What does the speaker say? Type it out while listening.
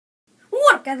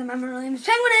up, guys? My name is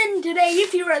Penguin, and today,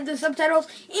 if you read the subtitles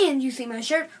and you see my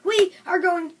shirt, we are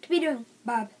going to be doing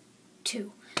Bob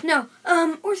 2. No,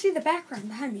 or see the background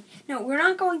behind me. No, we're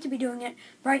not going to be doing it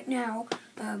right now.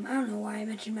 I don't know why I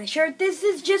mentioned my shirt. This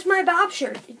is just my Bob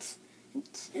shirt. It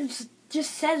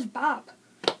just says Bob.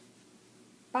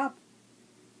 Bob.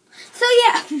 So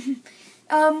yeah,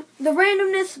 the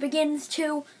randomness begins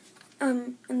to,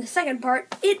 in the second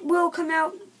part. It will come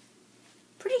out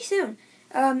pretty soon.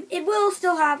 It will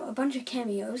still have a bunch of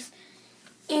cameos.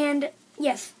 And,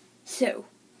 yes, so.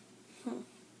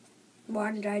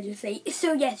 What did I just say?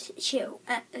 So, yes, show.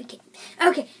 Okay,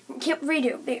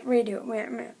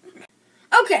 redo.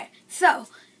 Okay, so,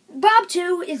 Bob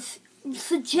 2 is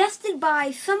suggested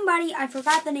by somebody. I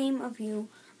forgot the name of you.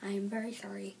 I am very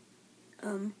sorry.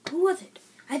 Who was it?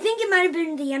 I think it might have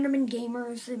been the Enderman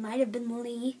Gamers. It might have been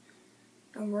Lee.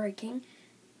 I'm working.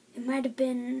 It might have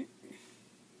been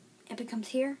Epic Comes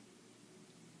Here.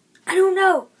 I don't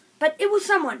know. But it was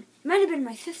someone. It might have been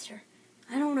my sister.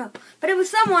 I don't know. But it was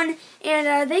someone,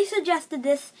 and they suggested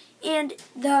this, and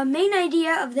the main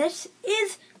idea of this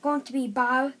is going to be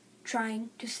Bob trying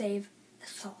to save the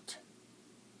salt.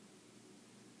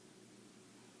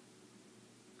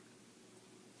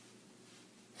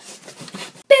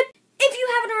 If you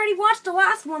haven't already watched the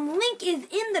last one, link is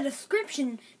in the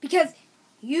description, because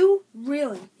you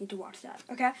really need to watch that,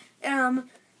 okay?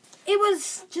 It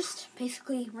was just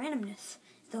basically randomness.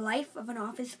 The life of an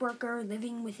office worker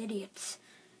living with idiots.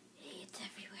 Idiots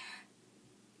everywhere.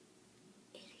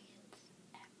 Idiots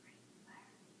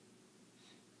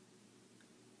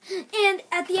everywhere. And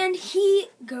at the end, he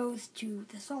goes to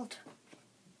the salt.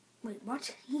 Wait,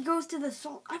 what? He goes to the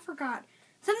salt. I forgot.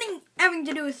 Something having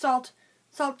to do with salt.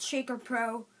 Salt Shaker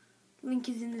Pro. Link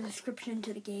is in the description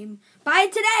to the game. Buy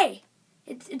it today.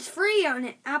 It's free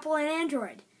on Apple and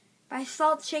Android. Buy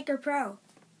Salt Shaker Pro.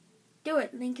 Do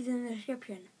it. Link is in the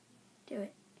description. Do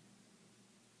it.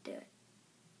 Do it.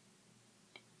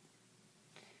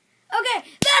 Okay,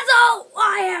 that's all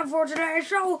I have for today.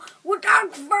 So,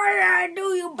 without further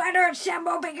ado, you better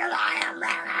assemble because I am...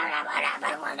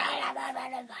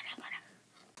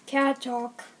 Cat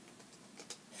Talk.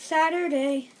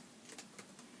 Saturday.